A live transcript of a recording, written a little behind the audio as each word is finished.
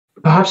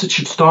perhaps it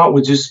should start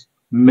with just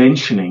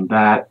mentioning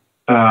that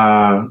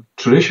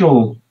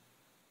traditional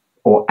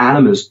or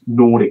animist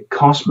Nordic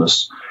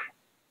cosmos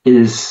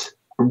is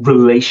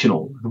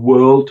relational. The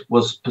world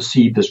was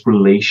perceived as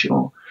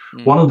relational.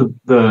 One of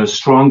the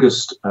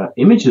strongest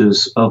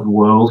images of the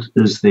world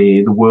is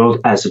the world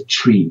as a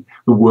tree,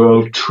 the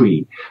world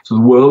tree. So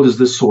the world is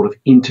this sort of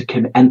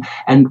interconnect.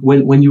 And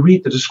when you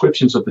read the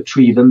descriptions of the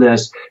tree, then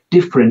there's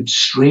different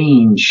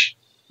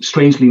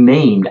strangely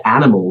named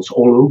animals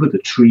all over the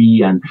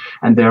tree, and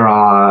there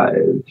are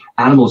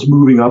animals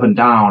moving up and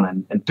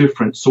down and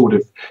different sort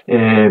of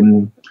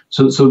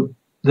so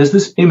there's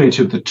this image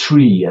of the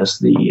tree as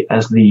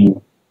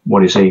the what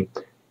do you say,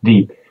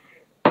 the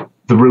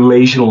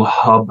relational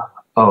hub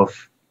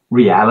of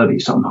reality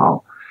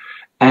somehow.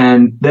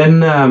 And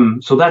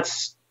then so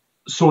that's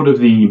sort of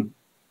the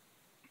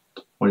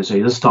what do you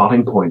say, the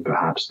starting point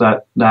perhaps,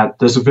 that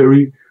there's a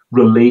very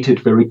related,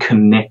 very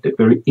connected,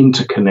 very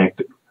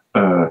interconnected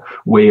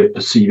way of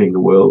perceiving the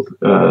world,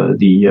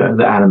 the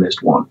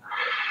animist one.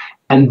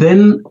 And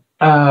then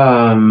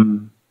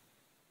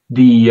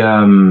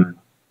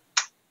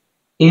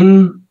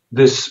in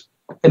this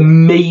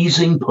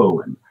amazing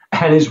poem,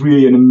 and it's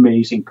really an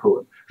amazing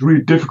poem, it's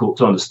really difficult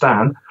to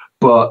understand,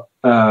 but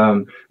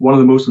one of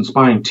the most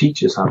inspiring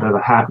teachers I've ever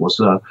had was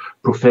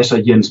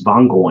Professor Jens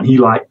Vangård, and he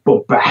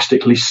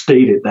bombastically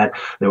stated that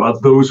there are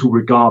those who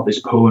regard this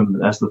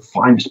poem as the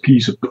finest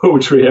piece of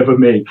poetry ever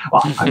made.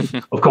 Well,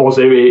 of course,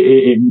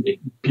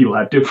 people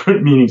have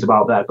different meanings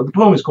about that, but the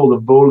poem is called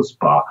the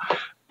Voluspa,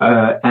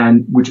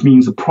 and which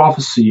means the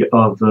prophecy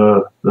of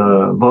the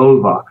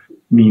vulva,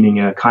 meaning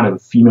a kind of a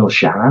female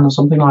shaman or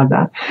something like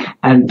that.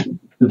 And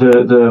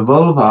the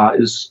vulva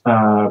is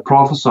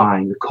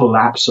prophesying the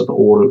collapse of the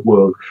ordered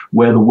world,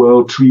 where the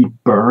world tree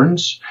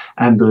burns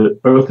and the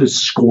earth is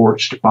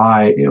scorched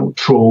by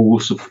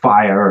trolls of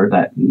fire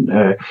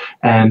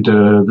and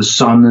the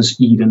sun is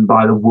eaten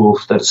by the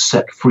wolf that is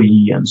set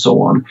free, and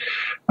so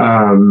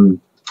on.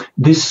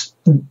 This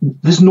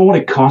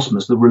Nordic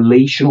cosmos, the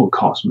relational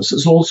cosmos,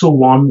 is also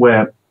one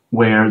where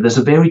there's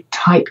a very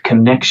tight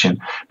connection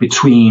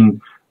between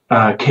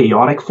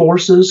chaotic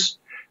forces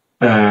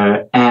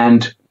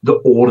and the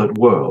ordered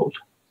world.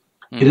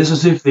 It is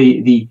as if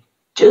the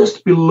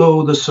just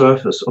below the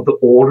surface of the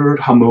ordered,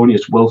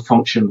 harmonious,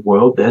 well-functioned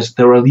world,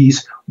 there are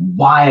these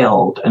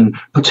wild and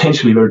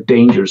potentially very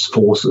dangerous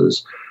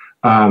forces.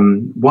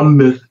 One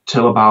myth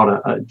tells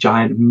about a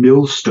giant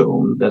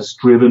millstone that's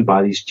driven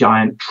by these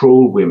giant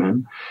troll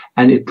women,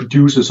 and it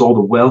produces all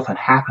the wealth and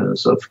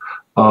happiness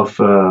of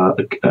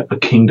a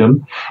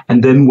kingdom.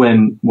 And then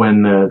when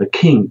the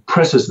king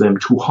presses them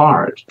too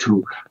hard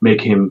to make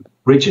him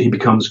richer, he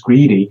becomes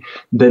greedy,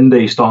 then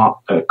they start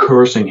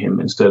cursing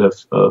him instead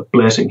of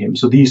blessing him.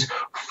 So these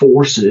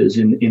forces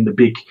in the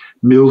big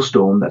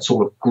millstone that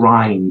sort of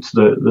grinds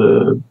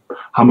the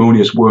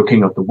harmonious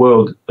working of the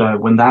world,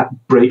 when that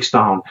breaks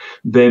down,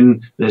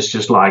 then there's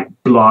just like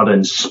blood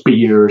and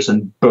spears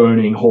and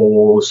burning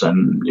halls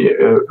and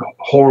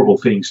horrible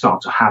things start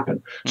to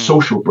happen,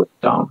 social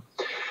breakdown.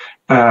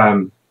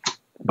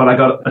 But I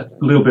got a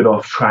little bit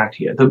off track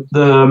here.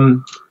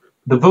 The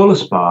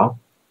Voluspa,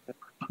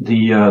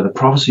 the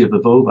prophecy of the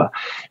vulva,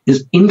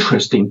 is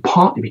interesting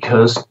partly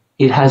because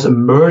it has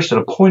emerged at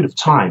a point of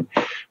time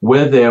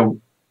where there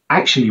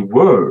actually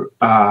were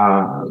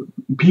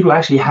people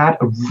actually had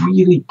a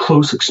really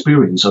close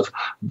experience of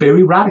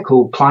very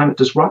radical climate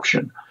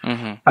disruption.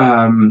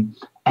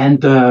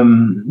 And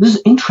this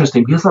is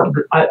interesting because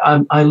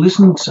I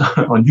listened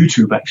on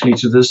YouTube actually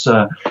to this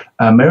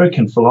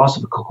American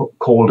philosopher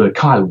called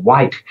Kyle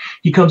White.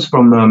 He comes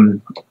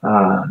from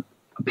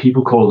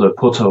people called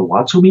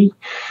Potawatomi,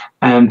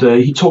 and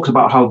he talks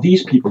about how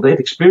these people, they've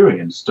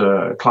experienced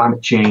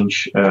climate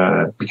change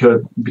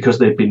because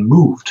they've been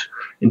moved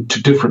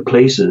into different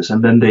places,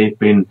 and then they've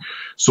been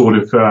sort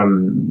of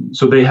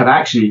so they have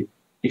actually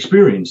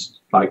experienced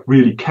like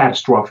really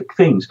catastrophic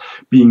things,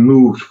 being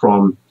moved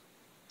from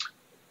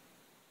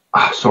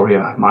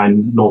my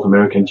North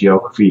American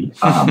geography.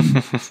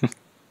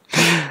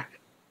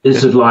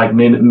 Is it like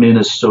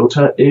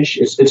Minnesota-ish?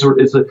 It's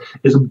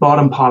a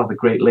bottom part of the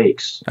Great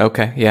Lakes.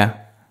 Okay, yeah.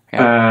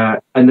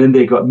 And then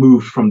they got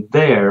moved from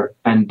there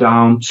and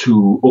down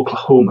to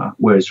Oklahoma,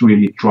 where it's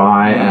really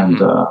dry and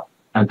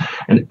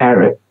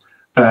arid.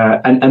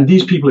 And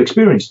these people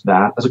experienced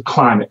that as a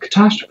climate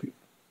catastrophe.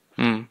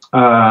 And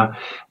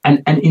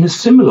in a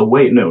similar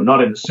way, no,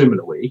 not in a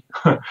similar way,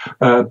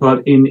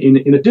 but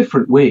in a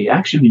different way,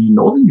 actually,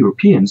 Northern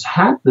Europeans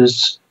had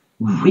this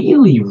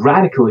really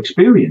radical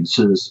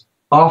experiences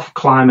of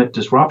climate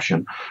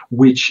disruption,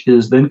 which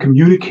is then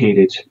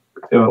communicated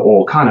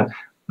or kind of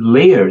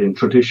layered in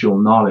traditional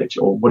knowledge,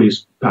 or what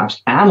is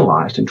perhaps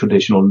analyzed in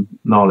traditional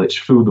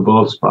knowledge through the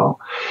Voluspa.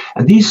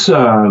 And these,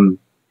 in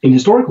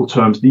historical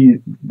terms,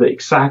 the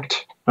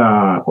exact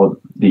or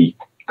the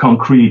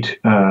concrete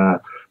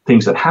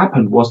things that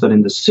happened was that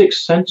in the 6th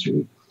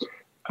century,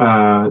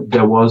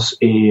 there was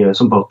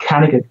some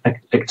volcanic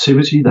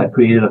activity that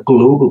created a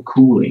global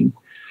cooling.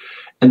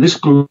 And this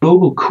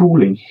global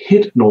cooling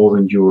hit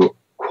Northern Europe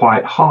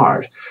quite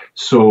hard.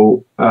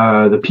 So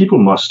the people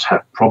must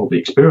have probably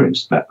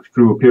experienced that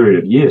through a period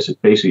of years.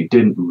 It basically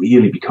didn't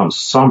really become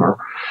summer.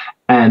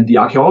 And the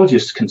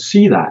archaeologists can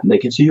see that, and they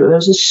can see that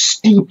there's a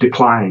steep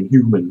decline in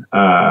human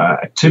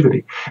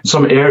activity. In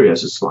some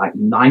areas, it's like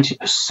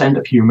 90%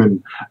 of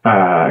human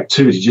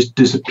activity just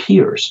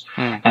disappears.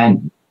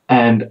 And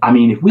I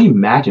mean, if we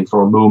imagine for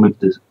a moment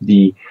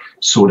the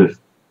sort of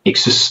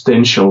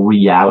existential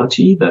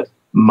reality that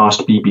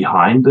must be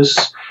behind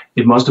this,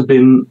 it must have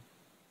been,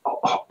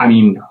 I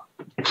mean,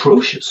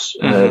 atrocious.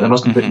 There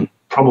must have been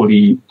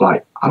probably,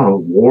 like, I don't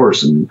know,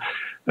 wars and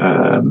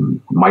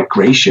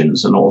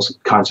migrations and all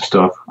kinds of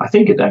stuff. I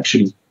think it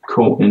actually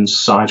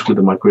coincides with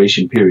the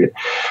migration period.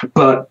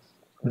 But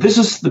this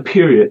is the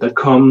period that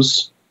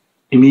comes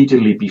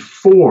immediately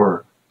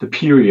before the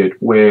period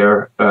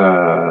where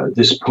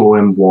this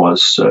poem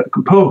was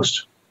composed.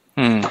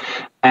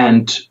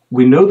 And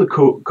we know the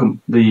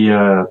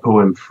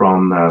poem from,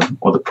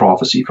 or the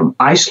prophecy from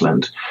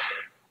Iceland.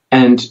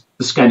 And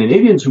the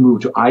Scandinavians who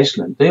moved to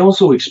Iceland, they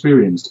also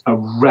experienced a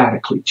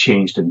radically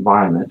changed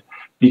environment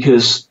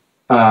because,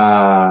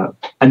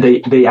 and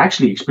they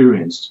actually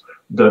experienced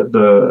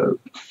the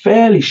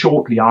fairly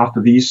shortly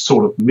after these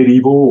sort of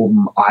medieval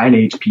Iron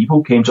Age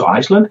people came to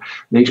Iceland,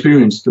 they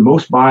experienced the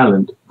most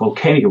violent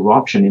volcanic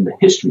eruption in the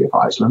history of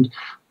Iceland,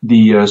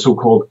 the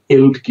so-called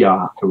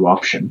Eldgjá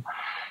eruption.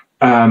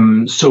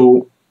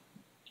 So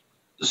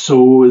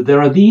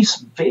there are these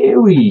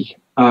very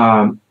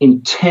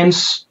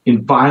intense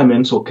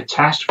environmental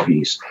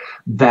catastrophes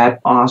that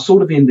are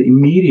sort of in the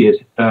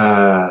immediate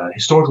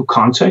historical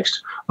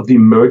context of the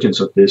emergence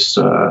of this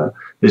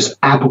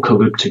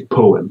apocalyptic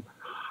poem.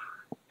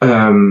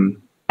 And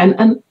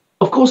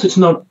of course, it's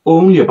not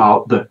only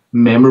about the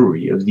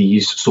memory of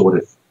these sort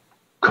of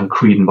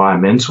concrete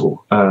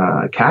environmental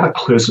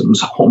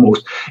cataclysms.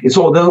 Almost,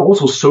 there are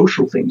also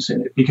social things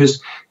in it,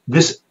 because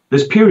this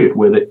period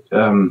where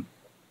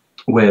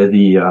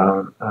the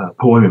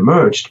poem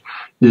emerged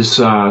is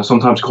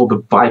sometimes called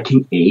the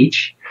Viking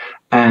Age,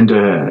 and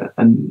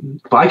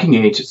Viking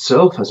Age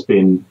itself has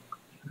been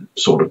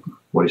sort of,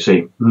 what do you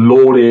say,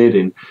 lauded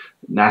in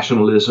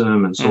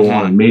nationalism and so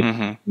on, and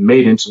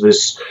made into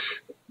this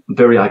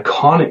very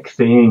iconic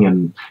thing,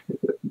 and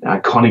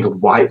iconic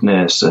of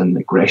whiteness and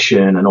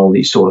aggression and all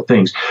these sort of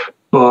things.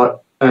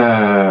 But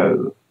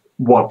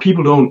what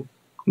people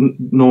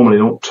normally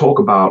don't talk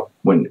about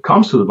when it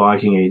comes to the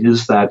Viking Age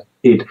is that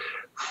it,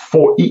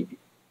 for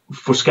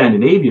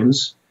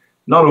Scandinavians,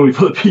 not only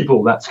for the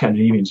people that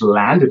Scandinavians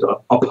landed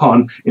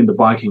upon in the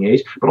Viking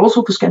Age, but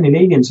also for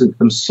Scandinavians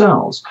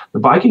themselves, the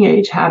Viking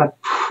Age had a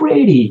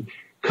pretty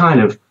kind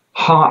of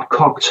hard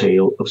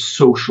cocktail of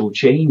social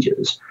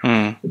changes.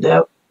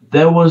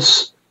 There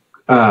was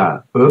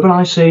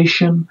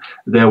urbanization,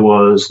 there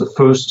was the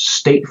first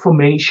state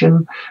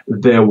formation,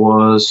 there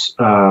was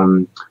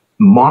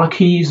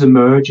monarchies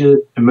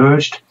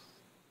emerged,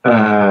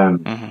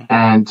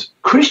 and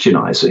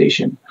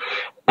Christianization.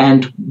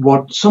 And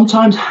what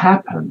sometimes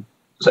happened,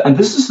 and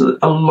this is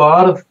a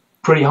lot of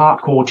pretty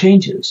hardcore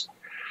changes,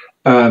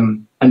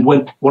 and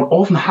what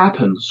often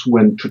happens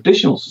when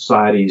traditional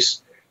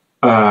societies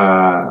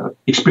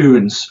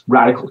experience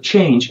radical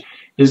change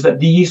is that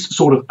these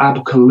sort of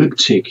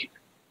apocalyptic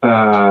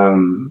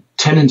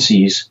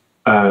tendencies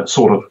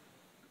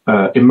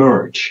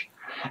emerge.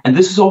 And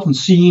this is often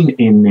seen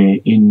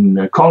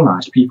in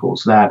colonized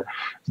peoples, that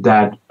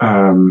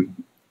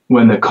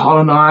when they're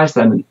colonized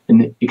and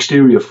an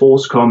exterior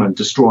force comes and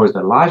destroys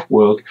their life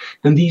world,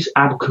 then these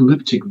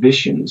apocalyptic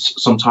visions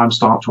sometimes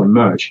start to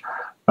emerge.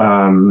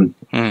 An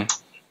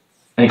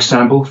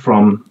example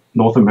from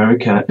North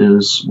America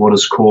is what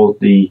is called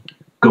the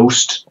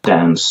ghost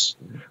dance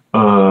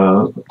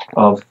of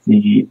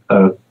the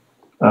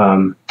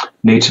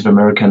Native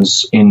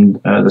Americans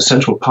in the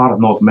central part of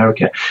North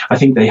America. I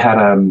think they had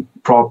a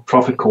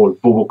prophet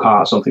called Boboka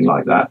or something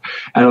like that,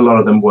 and a lot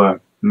of them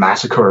were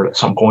massacred at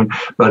some point.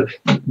 But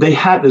they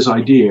had this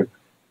idea.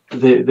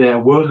 Their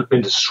world had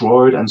been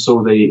destroyed, and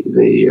so they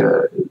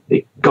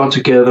got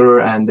together,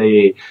 and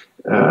I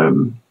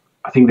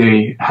think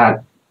they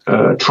had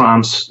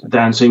trance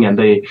dancing, and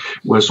they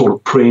were sort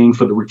of praying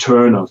for the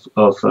return of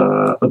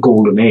a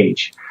golden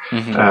age.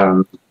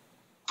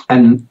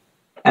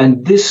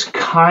 And this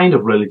kind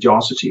of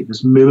religiosity,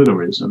 this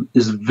millenarism,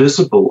 is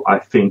visible, I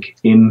think,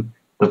 in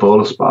the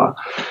Völuspá.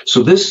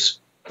 So this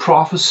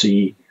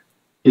prophecy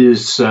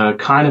is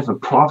kind of a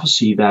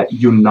prophecy that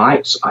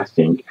unites, I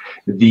think,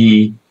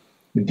 the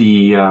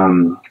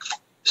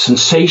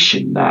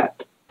sensation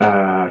that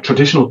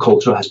traditional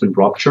culture has been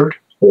ruptured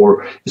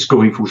or is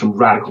going through some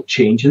radical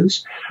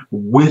changes,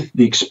 with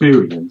the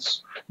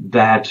experience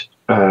that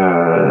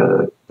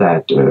in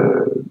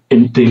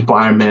the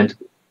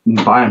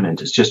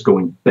environment is just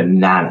going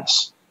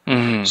bananas.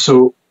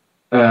 So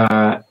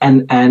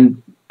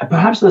and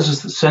perhaps there's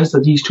a sense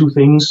that these two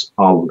things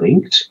are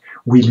linked.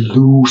 We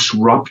lose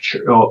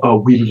rupture, or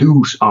we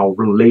lose our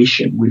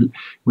relation.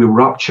 We're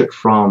ruptured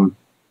from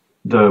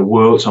the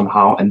world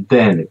somehow, and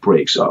then it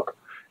breaks up.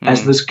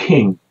 As this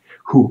king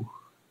who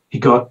he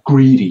got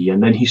greedy,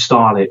 and then he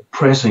started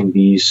pressing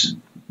these,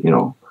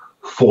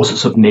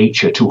 forces of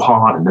nature too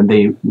hard, and then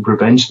they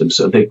revenge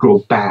themselves. They grow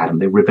bad,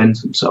 and they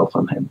revenge themselves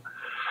on him.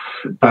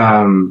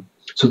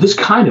 So this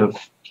kind of,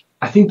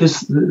 I think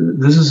this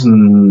is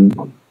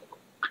a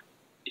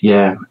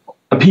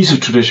piece of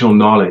traditional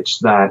knowledge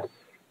that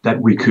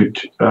we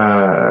could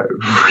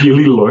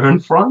really learn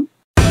from.